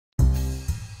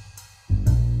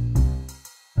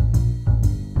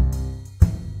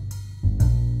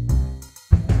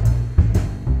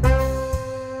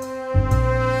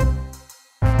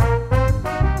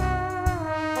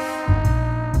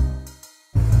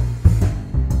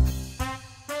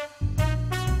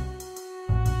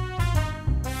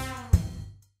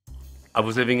I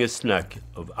was having a snack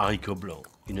of haricots blanc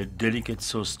in a delicate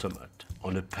sauce tomate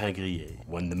on a pain grillé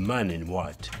when the man in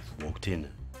white walked in.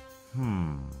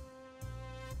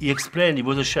 He explained he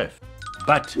was a chef,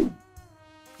 but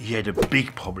he had a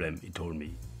big problem, he told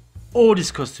me. All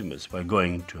his customers were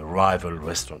going to a rival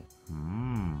restaurant.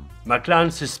 My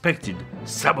client suspected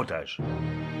sabotage.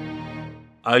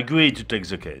 I agreed to take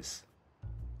the case,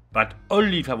 but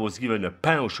only if I was given a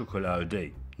pain au chocolat a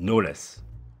day, no less,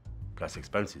 plus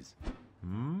expenses.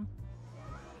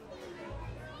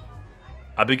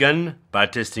 I began by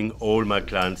testing all my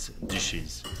clients'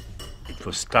 dishes. It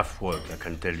was tough work, I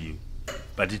can tell you,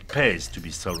 but it pays to be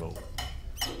thorough.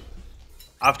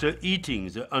 After eating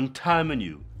the entire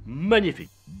menu,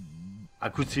 magnifique, I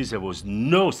could see there was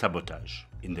no sabotage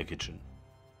in the kitchen.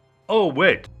 Oh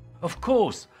wait, of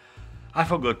course, I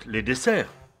forgot les desserts.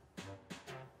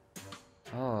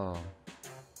 Oh.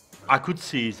 I could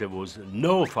see there was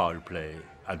no foul play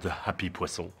at the Happy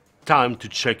Poisson. Time to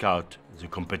check out the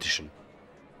competition.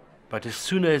 But as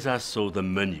soon as I saw the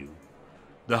menu,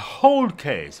 the whole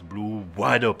case blew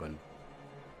wide open.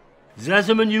 There's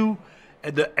a menu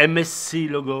and the MSC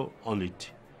logo on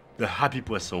it. The Happy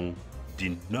Poisson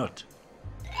did not.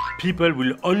 People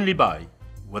will only buy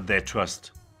what they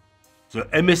trust. The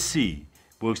MSC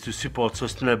works to support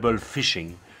sustainable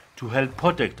fishing to help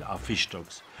protect our fish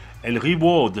stocks and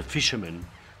reward the fishermen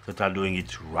that are doing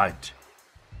it right.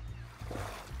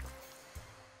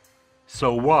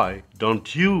 So why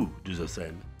don't you do the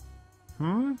same?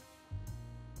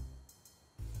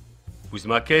 With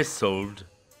my case solved,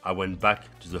 I went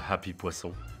back to the Happy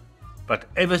Poisson. But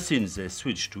ever since they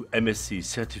switched to MSC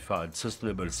certified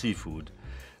sustainable seafood,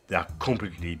 they are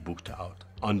completely booked out.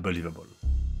 Unbelievable.